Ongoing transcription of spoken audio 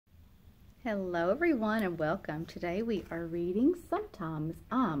Hello everyone and welcome. Today we are reading Sometimes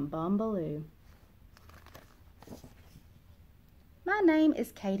I'm Bombaloo. My name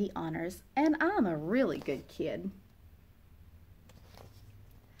is Katie Honors and I'm a really good kid.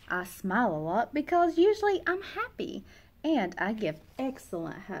 I smile a lot because usually I'm happy and I give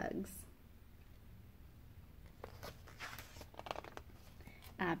excellent hugs.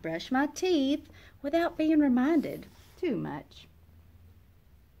 I brush my teeth without being reminded too much.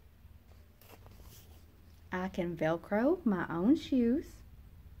 I can Velcro my own shoes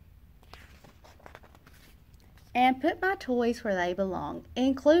and put my toys where they belong,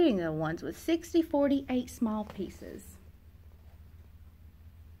 including the ones with 60/48 small pieces.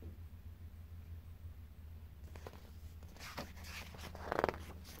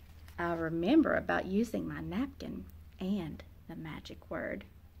 I remember about using my napkin and the magic word.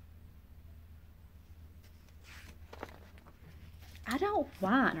 I don't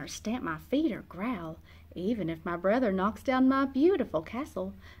whine or stamp my feet or growl, even if my brother knocks down my beautiful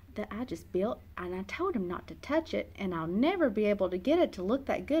castle that I just built and I told him not to touch it and I'll never be able to get it to look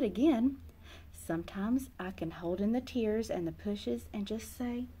that good again. Sometimes I can hold in the tears and the pushes and just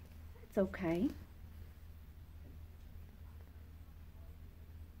say, it's okay.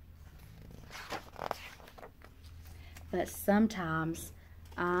 But sometimes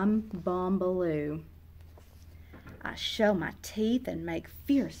I'm Bombaloo. I show my teeth and make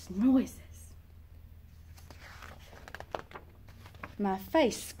fierce noises. My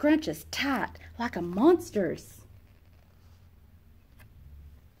face scrunches tight like a monster's.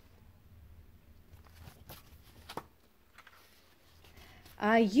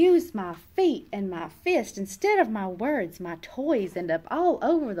 I use my feet and my fist instead of my words. My toys end up all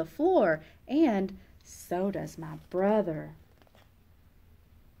over the floor, and so does my brother.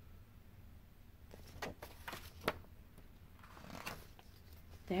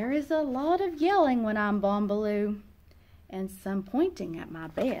 There is a lot of yelling when I'm Bombaloo, and some pointing at my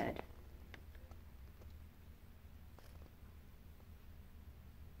bed.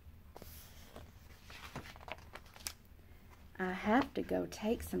 I have to go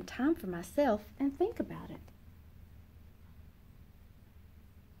take some time for myself and think about it.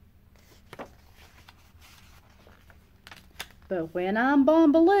 But when I'm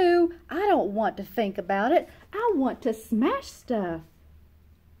Bombaloo, I don't want to think about it. I want to smash stuff.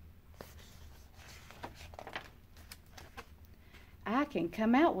 I can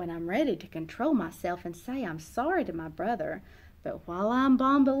come out when I'm ready to control myself and say I'm sorry to my brother. But while I'm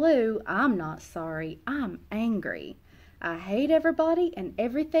Bombaloo, I'm not sorry. I'm angry. I hate everybody and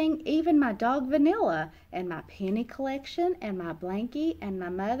everything, even my dog Vanilla, and my penny collection, and my blankie, and my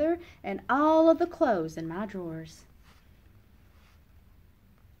mother, and all of the clothes in my drawers.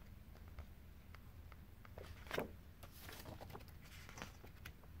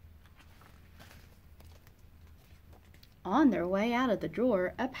 On their way out of the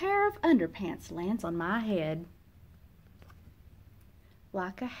drawer, a pair of underpants lands on my head.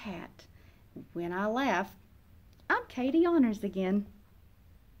 Like a hat. When I laugh, I'm Katie Honors again.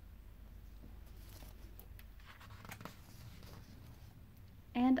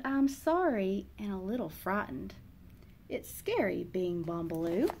 And I'm sorry and a little frightened. It's scary being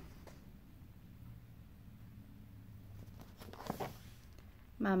Bombaloo.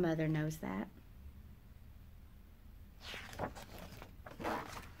 My mother knows that.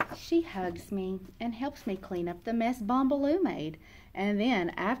 She hugs me and helps me clean up the mess Bombaloo made. And then,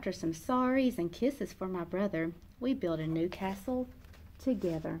 after some sorries and kisses for my brother, we build a new castle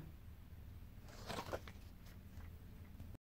together.